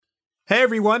Hey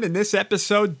everyone, in this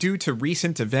episode, due to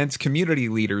recent events, community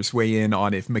leaders weigh in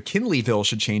on if McKinleyville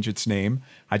should change its name.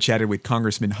 I chatted with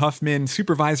Congressman Huffman,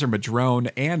 Supervisor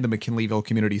Madrone, and the McKinleyville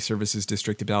Community Services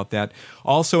District about that.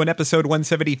 Also in episode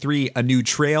 173, a new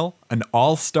trail, an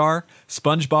all-star,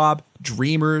 SpongeBob,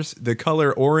 Dreamers, The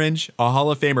Color Orange, a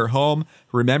Hall of Famer home,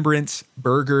 Remembrance,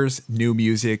 burgers, new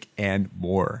music, and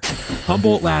more.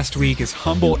 Humboldt Last Week is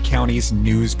Humboldt County's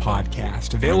news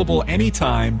podcast, available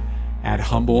anytime at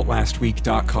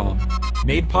HumboldtLastWeek.com.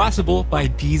 Made possible by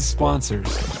these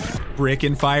sponsors. Brick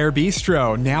and Fire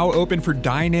Bistro, now open for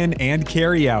dine-in and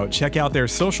carry-out. Check out their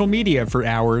social media for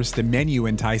hours. The menu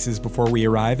entices before we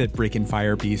arrive at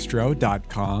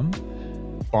brickandfirebistro.com.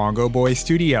 Bongo Boy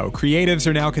Studio. Creatives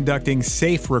are now conducting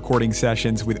safe recording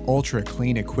sessions with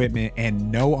ultra-clean equipment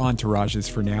and no entourages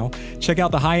for now. Check out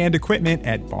the high-end equipment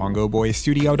at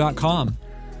bongoboystudio.com.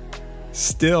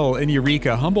 Still in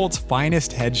Eureka, Humboldt's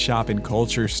finest head shop and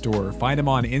culture store. Find them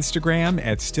on Instagram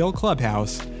at Still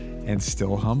Clubhouse and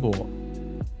Still Humboldt.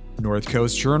 North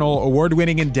Coast Journal,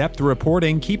 award-winning in-depth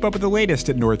reporting. Keep up with the latest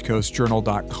at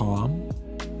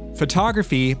northcoastjournal.com.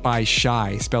 Photography by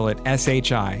Shy, spell it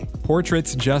S-H-I.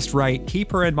 Portraits just right.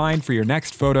 Keep her in mind for your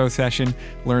next photo session.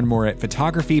 Learn more at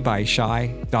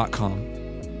photographybyshy.com.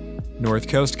 North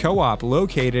Coast Co-op,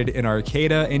 located in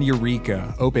Arcata and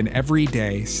Eureka. Open every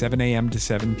day, 7 a.m. to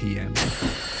 7 p.m.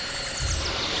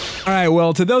 All right,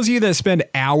 well, to those of you that spend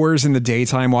hours in the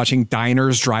daytime watching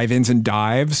diners, drive-ins, and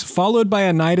dives, followed by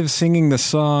a night of singing the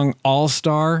song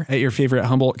All-Star at your favorite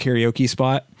Humboldt karaoke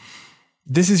spot,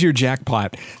 this is your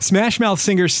jackpot. Smash Mouth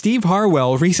singer Steve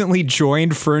Harwell recently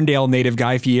joined Ferndale native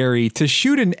Guy Fieri to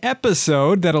shoot an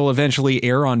episode that'll eventually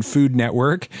air on Food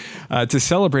Network. To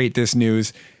celebrate this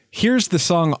news, here's the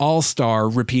song All-Star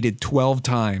repeated 12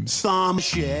 times. Some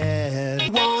shit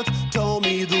once told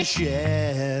me the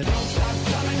shit.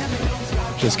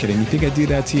 Just kidding. You think I'd do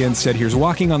that to you instead? Here's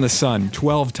Walking on the Sun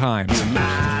 12 times. You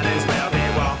might as well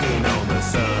be walking on the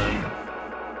sun.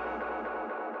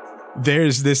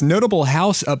 There's this notable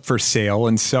house up for sale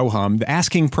in Soham. The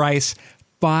asking price,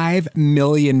 $5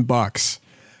 million.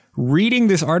 Reading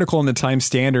this article in the Times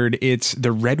Standard, it's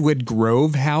the Redwood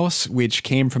Grove house, which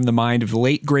came from the mind of the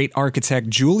late great architect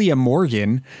Julia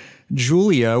Morgan.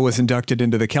 Julia was inducted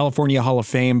into the California Hall of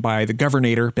Fame by the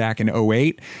Governor back in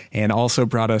 2008 and also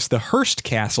brought us the Hearst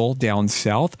Castle down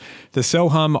south. The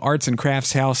Soham Arts and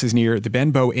Crafts House is near the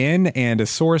Benbow Inn, and a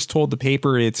source told the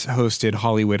paper it's hosted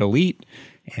Hollywood elite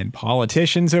and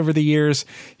politicians over the years.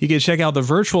 You can check out the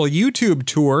virtual YouTube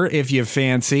tour if you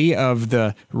fancy of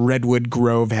the Redwood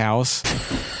Grove house.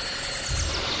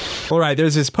 All right,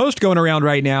 there's this post going around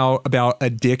right now about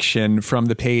addiction from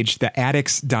the page The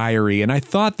Addict's Diary, and I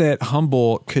thought that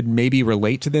Humboldt could maybe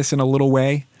relate to this in a little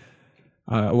way.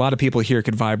 A lot of people here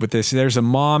could vibe with this. There's a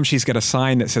mom. She's got a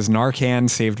sign that says Narcan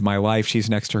saved my life. She's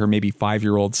next to her maybe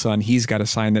 5-year-old son. He's got a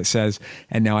sign that says,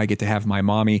 and now I get to have my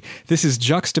mommy. This is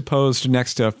juxtaposed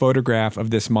next to a photograph of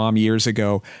this mom years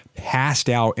ago, passed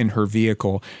out in her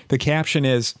vehicle. The caption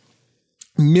is,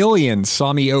 "Millions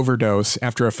saw me overdose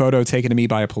after a photo taken of me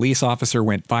by a police officer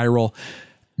went viral.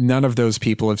 None of those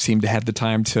people have seemed to have the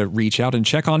time to reach out and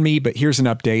check on me, but here's an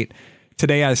update.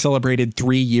 Today I celebrated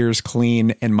 3 years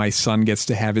clean and my son gets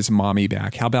to have his mommy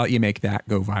back. How about you make that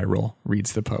go viral?"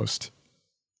 reads the post.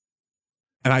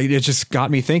 And it just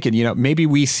got me thinking, maybe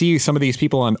we see some of these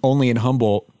people on Only in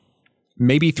Humboldt,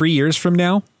 maybe 3 years from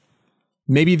now,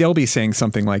 maybe they'll be saying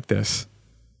something like this.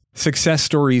 Success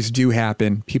stories do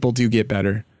happen. People do get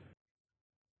better.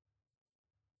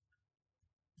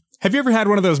 Have you ever had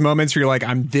one of those moments where you're like,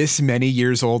 I'm this many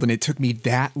years old and it took me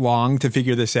that long to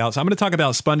figure this out? So I'm going to talk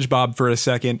about SpongeBob for a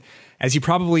second. As you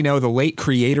probably know, the late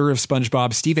creator of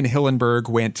SpongeBob, Steven Hillenburg,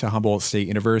 went to Humboldt State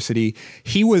University.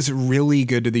 He was really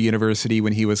good to the university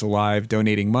when he was alive,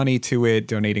 donating money to it,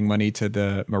 donating money to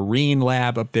the Marine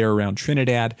Lab up there around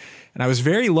Trinidad. And I was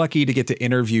very lucky to get to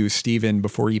interview Steven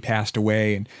before he passed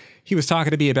away. And he was talking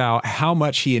to me about how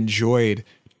much he enjoyed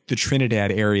the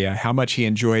Trinidad area, how much he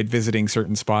enjoyed visiting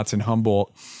certain spots in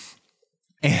Humboldt.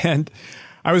 And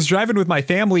I was driving with my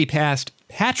family past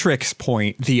Patrick's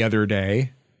Point the other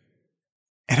day,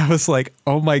 and I was like,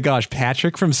 oh my gosh,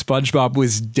 Patrick from SpongeBob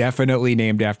was definitely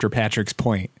named after Patrick's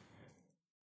Point,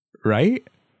 right?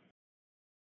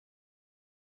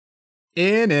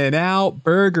 In-N-Out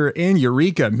Burger in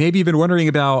Eureka. Maybe you've been wondering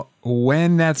about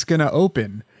when that's going to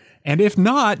open. And if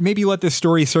not, maybe let this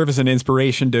story serve as an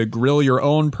inspiration to grill your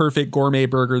own perfect gourmet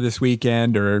burger this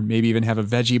weekend, or maybe even have a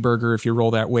veggie burger if you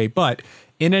roll that way. But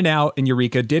In-N-Out in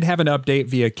Eureka did have an update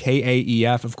via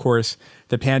KAEF. Of course,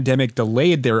 the pandemic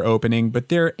delayed their opening, but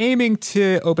they're aiming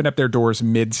to open up their doors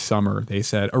mid-summer, they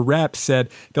said. A rep said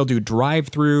they'll do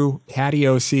drive-through,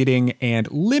 patio seating,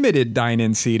 and limited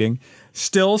dine-in seating.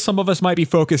 Still, some of us might be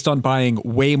focused on buying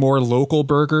way more local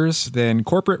burgers than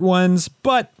corporate ones,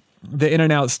 but the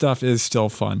In-N-Out stuff is still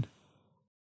fun.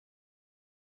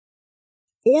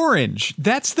 Orange.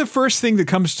 That's the first thing that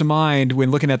comes to mind when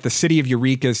looking at the city of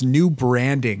Eureka's new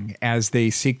branding as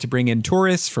they seek to bring in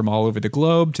tourists from all over the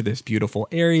globe to this beautiful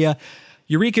area.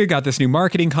 Eureka got this new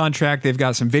marketing contract. They've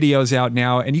got some videos out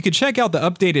now, and you can check out the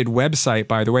updated website,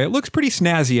 by the way. It looks pretty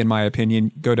snazzy, in my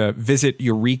opinion. Go to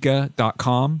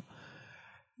visiteureka.com.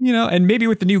 You know, and maybe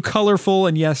with the new colorful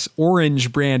and yes,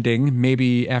 orange branding,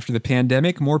 maybe after the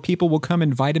pandemic, more people will come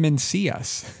and vitamin C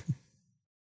us.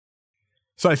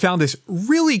 So I found this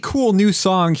really cool new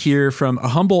song here from a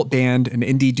Humboldt band, an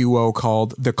indie duo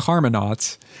called The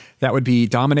Carmenauts. That would be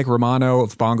Dominic Romano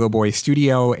of Bongo Boy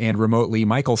Studio and remotely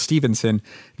Michael Stevenson.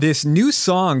 This new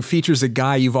song features a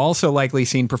guy you've also likely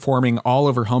seen performing all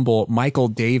over Humboldt, Michael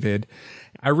David.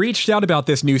 I reached out about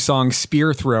this new song,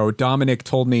 Spear Throw. Dominic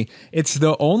told me it's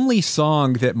the only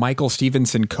song that Michael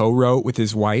Stevenson co-wrote with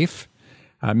his wife.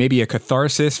 Maybe a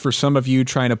catharsis for some of you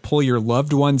trying to pull your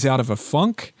loved ones out of a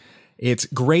funk. It's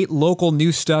great local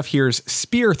new stuff. Here's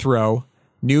Spear Throw,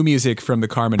 new music from the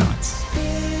Carmenauts.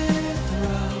 Spear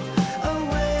throw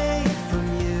away from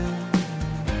you,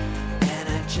 and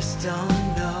I just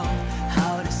don't know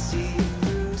how to see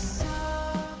through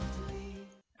softly.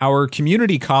 Our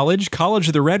community college, College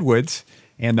of the Redwoods,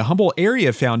 and the Humboldt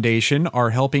Area Foundation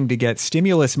are helping to get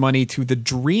stimulus money to the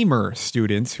Dreamer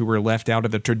students who were left out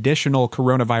of the traditional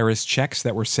coronavirus checks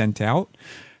that were sent out.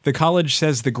 The college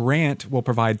says the grant will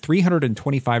provide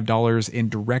 $325 in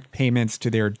direct payments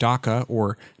to their DACA,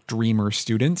 or Dreamer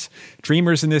students.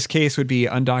 Dreamers in this case would be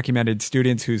undocumented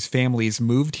students whose families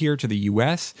moved here to the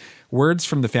U.S. Words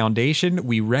from the foundation: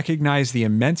 we recognize the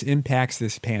immense impacts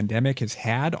this pandemic has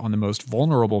had on the most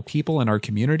vulnerable people in our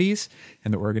communities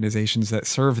and the organizations that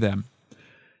serve them.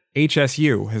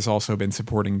 HSU has also been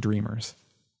supporting Dreamers.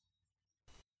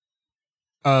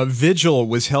 A vigil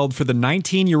was held for the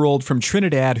 19-year-old from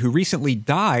Trinidad who recently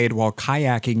died while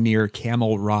kayaking near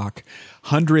Camel Rock.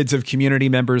 Hundreds of community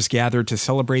members gathered to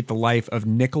celebrate the life of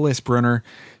Nicholas Brunner,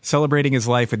 celebrating his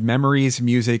life with memories,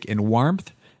 music, and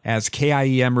warmth. As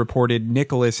KIEM reported,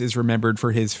 Nicholas is remembered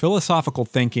for his philosophical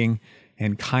thinking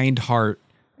and kind heart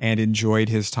and enjoyed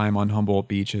his time on Humboldt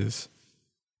beaches.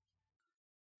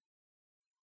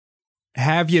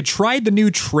 Have you tried the new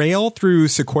trail through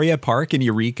Sequoia Park in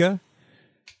Eureka?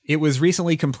 It was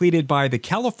recently completed by the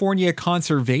California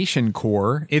Conservation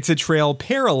Corps. It's a trail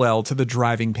parallel to the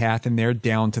driving path in there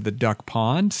down to the duck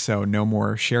pond, so no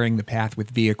more sharing the path with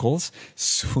vehicles.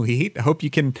 Sweet. I hope you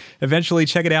can eventually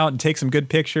check it out and take some good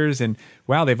pictures. And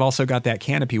wow, they've also got that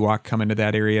canopy walk coming to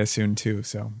that area soon too,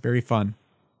 so very fun.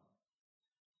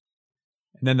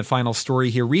 And then the final story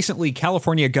here. Recently,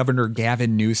 California Governor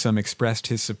Gavin Newsom expressed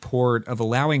his support of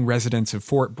allowing residents of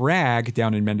Fort Bragg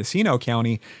down in Mendocino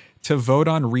County to vote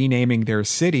on renaming their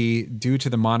city due to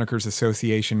the moniker's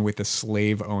association with a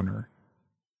slave owner.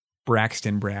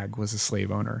 Braxton Bragg was a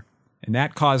slave owner. And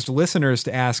that caused listeners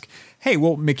to ask, hey,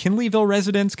 will McKinleyville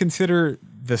residents consider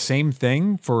the same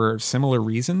thing for similar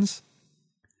reasons?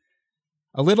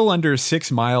 A little under 6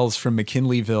 miles from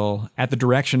McKinleyville, at the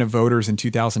direction of voters in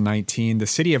 2019, the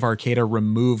city of Arcata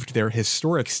removed their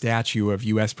historic statue of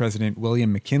U.S. President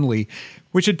William McKinley,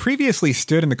 which had previously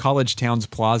stood in the college town's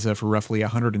plaza for roughly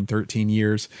 113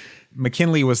 years.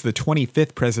 McKinley was the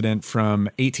 25th president from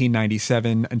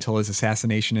 1897 until his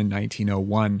assassination in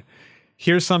 1901.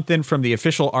 Here's something from the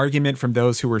official argument from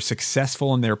those who were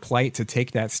successful in their plight to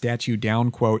take that statue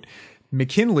down, quote,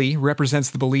 McKinley represents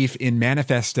the belief in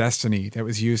manifest destiny that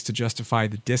was used to justify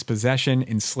the dispossession,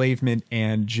 enslavement,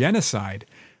 and genocide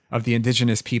of the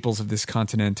indigenous peoples of this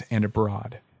continent and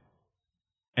abroad.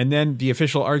 And then the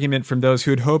official argument from those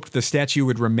who had hoped the statue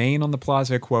would remain on the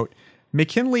plaza, quote,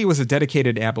 McKinley was a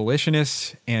dedicated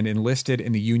abolitionist and enlisted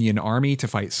in the Union Army to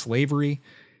fight slavery.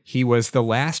 He was the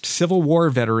last Civil War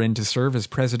veteran to serve as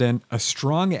president, a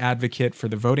strong advocate for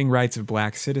the voting rights of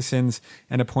black citizens,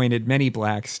 and appointed many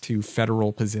blacks to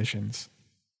federal positions.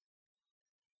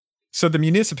 So the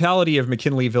municipality of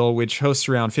McKinleyville, which hosts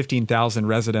around 15,000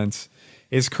 residents,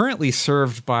 is currently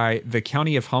served by the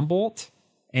County of Humboldt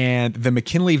and the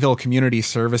McKinleyville Community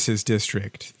Services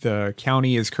District. The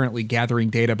county is currently gathering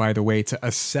data, by the way, to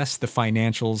assess the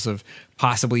financials of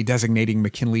possibly designating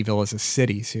McKinleyville as a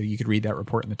city. So you could read that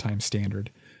report in the Times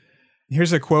Standard.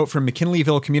 Here's a quote from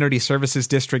McKinleyville Community Services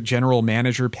District General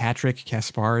Manager Patrick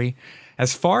Kaspari.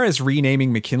 As far as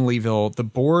renaming McKinleyville, the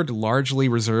board largely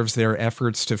reserves their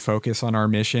efforts to focus on our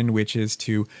mission, which is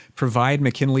to provide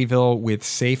McKinleyville with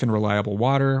safe and reliable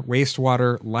water,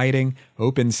 wastewater, lighting,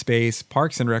 open space,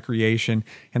 parks and recreation,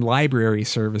 and library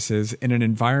services in an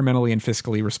environmentally and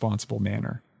fiscally responsible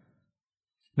manner.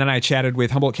 Then I chatted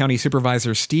with Humboldt County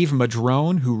Supervisor Steve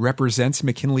Madrone, who represents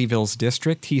McKinleyville's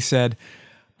district. He said,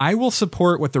 "I will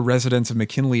support what the residents of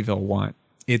McKinleyville want.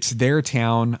 It's their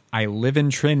town. I live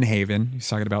in Trin Haven." He's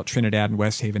talking about Trinidad and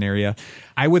West Haven area.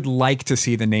 "I would like to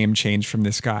see the name change from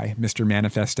this guy, Mr.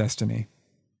 Manifest Destiny."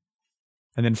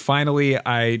 And then finally,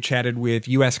 I chatted with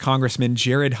U.S. Congressman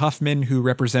Jared Huffman, who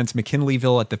represents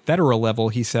McKinleyville at the federal level.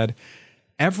 He said,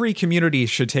 "Every community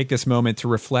should take this moment to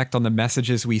reflect on the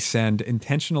messages we send,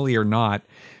 intentionally or not,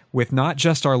 with not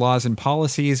just our laws and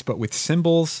policies, but with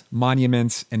symbols,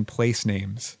 monuments, and place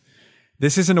names.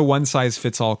 This isn't a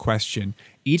one-size-fits-all question.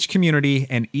 Each community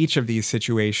and each of these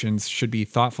situations should be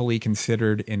thoughtfully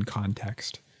considered in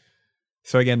context."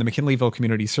 So again, the McKinleyville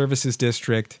Community Services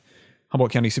District,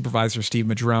 Humboldt County Supervisor Steve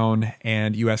Madrone,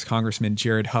 and U.S. Congressman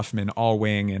Jared Huffman all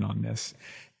weighing in on this.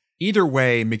 Either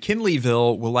way,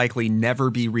 McKinleyville will likely never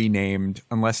be renamed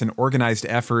unless an organized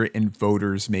effort and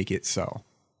voters make it so.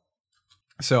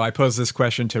 So I pose this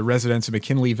question to residents of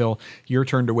McKinleyville. Your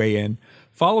turn to weigh in.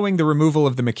 Following the removal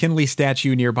of the McKinley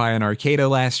statue nearby in Arcata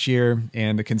last year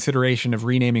and the consideration of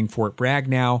renaming Fort Bragg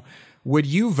now, would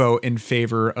you vote in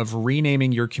favor of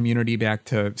renaming your community back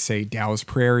to, say, Dow's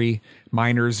Prairie,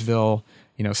 Minersville,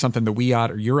 something the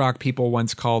Wiyot or Yurok people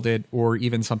once called it, or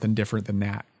even something different than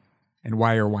that? And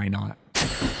why or why not?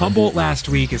 Humboldt Last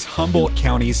Week is Humboldt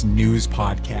County's news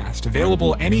podcast,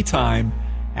 available anytime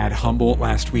at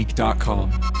HumboldtLastWeek.com.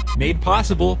 Made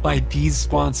possible by these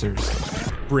sponsors.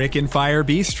 Brick and Fire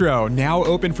Bistro, now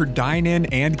open for dine-in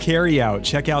and carry-out.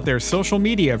 Check out their social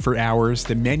media for hours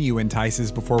the menu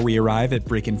entices before we arrive at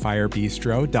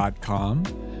brickandfirebistro.com.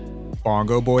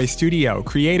 Bongo Boy Studio.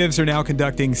 Creatives are now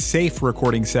conducting safe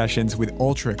recording sessions with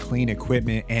ultra-clean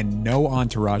equipment and no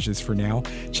entourages for now.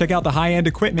 Check out the high-end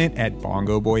equipment at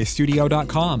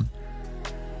bongoboystudio.com.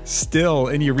 Still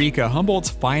in Eureka, Humboldt's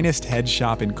finest head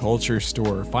shop and culture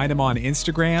store. Find them on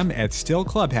Instagram at Still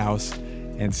Clubhouse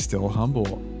and Still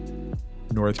Humboldt.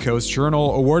 North Coast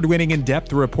Journal, award-winning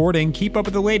in-depth reporting. Keep up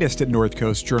with the latest at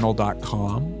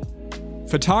northcoastjournal.com.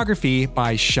 Photography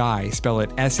by Shy, spell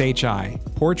it S-H-I.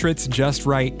 Portraits just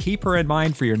right. Keep her in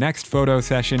mind for your next photo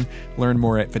session. Learn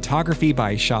more at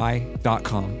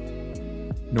photographybyshy.com.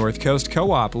 North Coast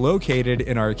Co-op, located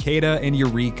in Arcata and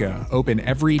Eureka. Open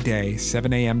every day,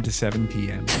 7 a.m. to 7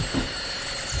 p.m.